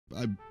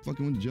I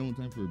fucking went to jail one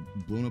time for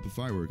blowing up a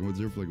firework. I was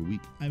there for like a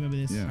week. I remember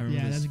this. Yeah,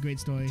 that's a great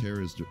story.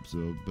 Terrorist.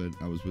 So, but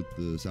I was with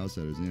the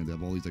Southsiders. And they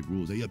have all these like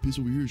rules. Hey, yeah, piss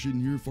over here, shit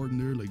in here, fart in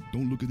there. Like,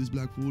 don't look at this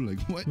black fool. Like,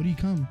 what? What do you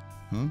come?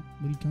 Huh?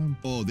 What do you come?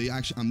 Oh, they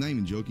actually. I'm not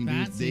even joking.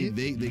 Dude.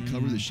 They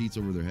cover the sheets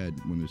over their head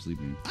when they're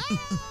sleeping.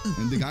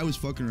 And the guy was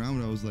fucking around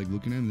when I was like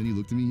looking at him. And then he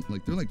looked at me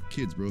like they're like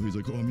kids, bro. He's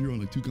like, oh, I'm here on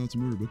like 2 counts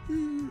of murder, but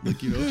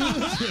like, you know,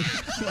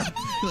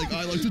 like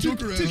I like to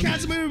joke around. 2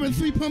 counts of murder, but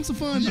 3 pumps of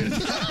fun. Yeah.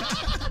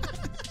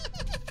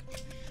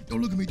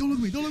 Don't look at me, don't look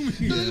at me, don't look at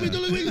me. Don't look at me,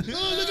 don't look at me.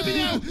 Oh, look at me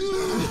now.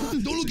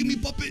 Don't look at me,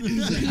 puppet.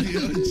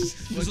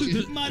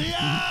 Maria!